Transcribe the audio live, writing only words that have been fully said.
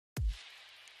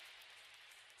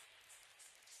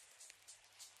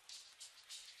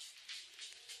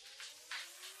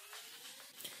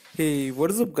Hey, what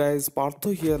is up guys,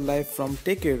 Partho here live from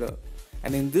Tech Era,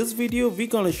 and in this video we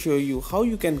gonna show you how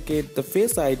you can get the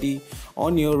Face ID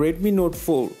on your Redmi Note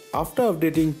 4 after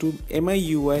updating to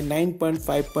MIUI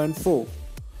 9.5.4.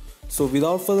 So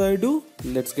without further ado,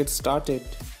 let's get started.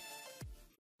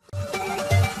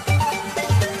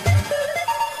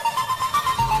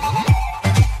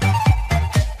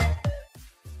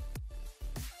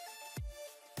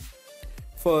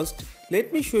 First,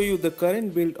 let me show you the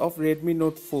current build of Redmi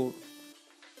Note 4,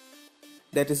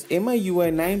 that is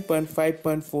MIUI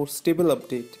 9.5.4 stable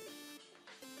update.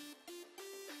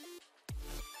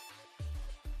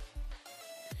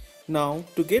 Now,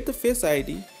 to get the Face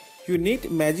ID, you need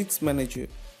Magisk Manager.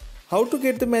 How to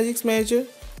get the Magisk Manager?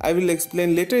 I will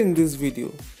explain later in this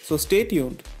video, so stay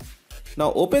tuned.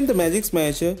 Now open the Magisk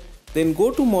Manager, then go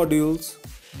to Modules,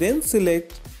 then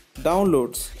select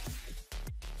Downloads.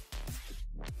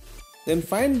 Then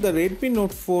find the Redmi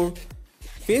Note 4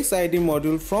 Face ID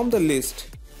module from the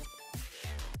list.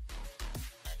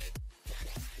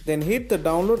 Then hit the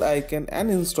download icon and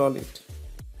install it.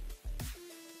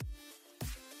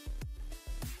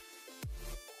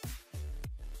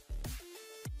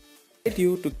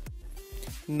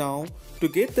 Now, to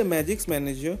get the Magisk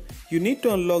Manager, you need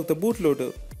to unlock the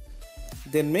bootloader.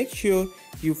 Then make sure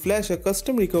you flash a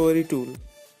custom recovery tool.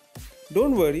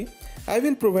 Don't worry, I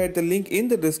will provide the link in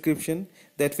the description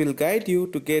that will guide you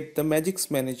to get the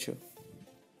Magisk Manager.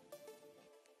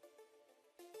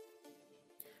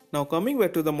 Now coming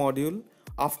back to the module,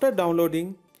 after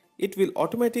downloading, it will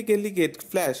automatically get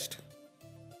flashed.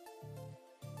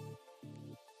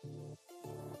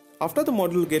 After the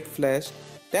module gets flashed,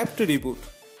 tap to reboot.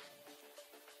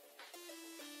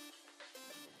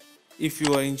 If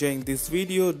you are enjoying this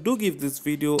video, do give this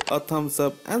video a thumbs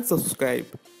up and subscribe.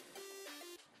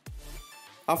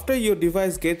 After your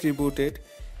device gets rebooted,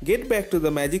 get back to the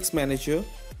Magisk Manager,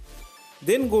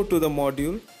 then go to the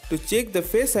module to check the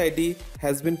Face ID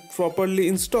has been properly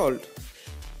installed.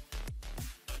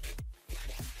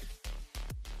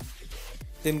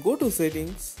 Then go to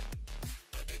Settings.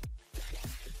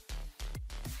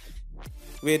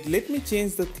 Wait, let me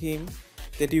change the theme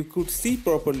that you could see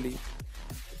properly.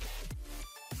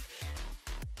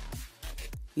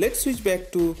 Let's switch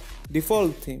back to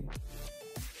default theme.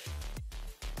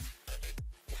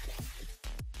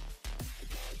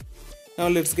 Now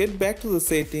let's get back to the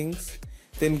settings,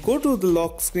 then go to the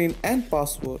lock screen and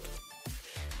password.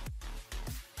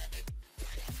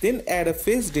 Then add a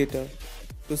face data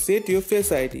to set your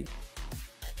Face ID.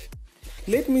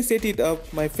 Let me set it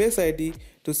up my Face ID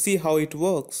to see how it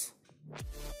works.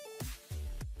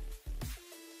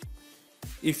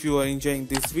 If you are enjoying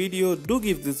this video, do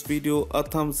give this video a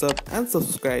thumbs up and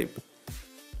subscribe.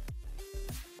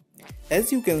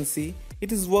 As you can see,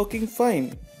 it is working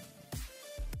fine.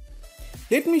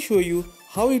 Let me show you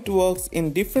how it works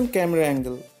in different camera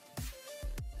angle.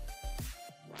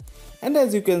 And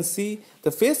as you can see,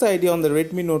 the Face ID on the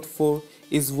Redmi Note 4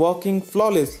 is working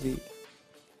flawlessly.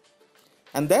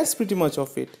 And that's pretty much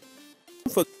of it.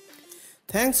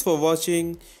 Thanks for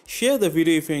watching, share the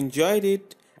video if you enjoyed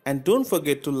it, and don't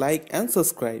forget to like and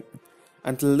subscribe.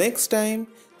 Until next time,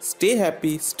 stay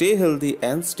happy, stay healthy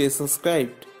and stay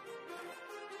subscribed.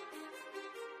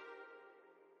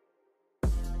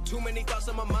 Too many thoughts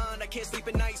on my mind, I can't sleep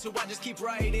at night, so I just keep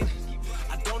writing.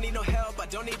 I don't need no help, I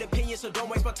don't need opinions, so don't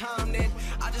waste my time then.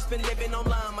 I just been living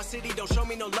online, my city don't show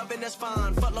me no love and that's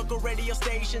fine. Fuck local radio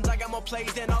stations, I got more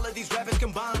plays than all of these rappers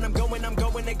combined. I'm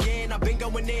going again, I've been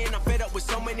going in, I'm fed up with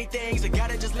so many things. I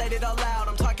gotta just let it all out,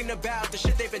 I'm talking about the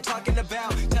shit they've been talking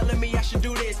about. Telling me I should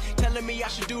do this, telling me I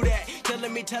should do that.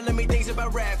 Telling me things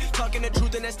about rap. Talking the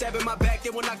truth and then stabbing my back, they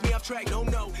will knock me off track.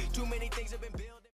 No, too many things have been built.